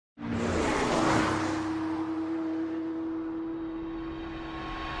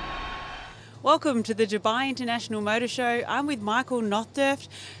Welcome to the Dubai International Motor Show. I'm with Michael Nothdurft,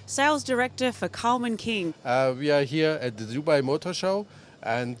 Sales Director for KARLMANN King. We are here at the Dubai Motor Show,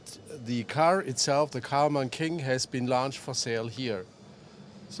 and the car itself, the KARLMANN King, has been launched for sale here.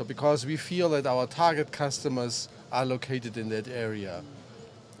 So because we feel that our target customers are located in that area.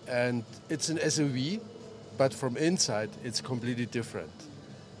 And it's an SUV, but from inside it's completely different.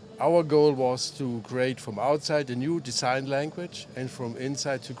 Our goal was to create from outside a new design language and from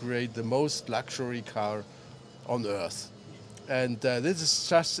inside to create the most luxury car on earth. And this is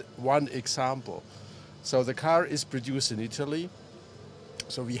just one example. So the car is produced in Italy.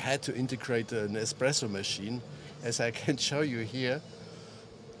 So we had to integrate an espresso machine. As I can show you here,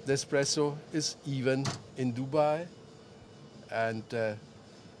 the espresso is even in Dubai. And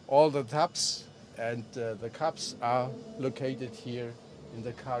all the taps and the cups are located here in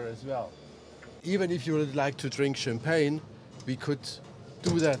the car as well. Even if you would like to drink champagne, we could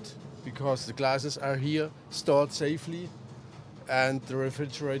do that because the glasses are here stored safely and the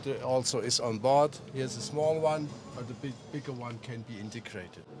refrigerator also is on board. Here's a small one, but the bigger one can be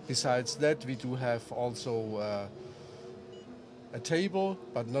integrated. Besides that, we do have also a table,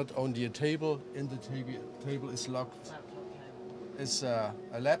 but not only a table. In the table is locked. It's a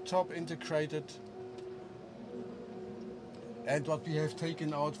laptop integrated. And what we have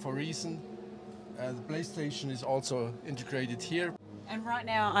taken out for reason, the PlayStation is also integrated here. And right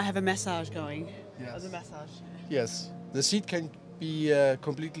now I have a massage going. Yes. The massage. Yes, the seat can be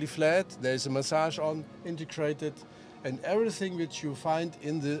completely flat. There's a massage on integrated, and everything which you find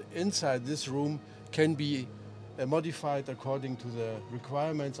inside this room can be modified according to the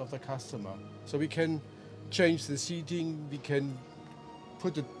requirements of the customer. So we can change the seating, we can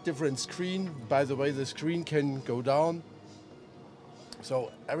put a different screen. By the way, the screen can go down.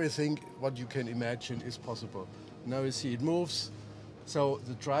 So everything what you can imagine is possible. Now you see it moves. So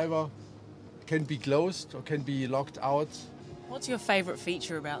the driver can be closed or can be locked out. What's your favorite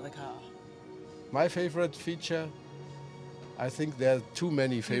feature about the car? My favorite feature, I think there are too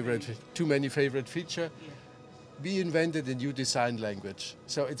many favorite feature. Yeah. We invented a new design language.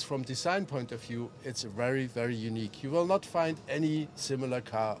 So it's from design point of view, it's very, very unique. You will not find any similar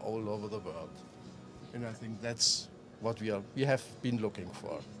car all over the world. And I think that's what we have been looking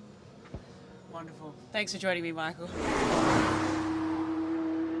for. Wonderful. Thanks for joining me, Michael.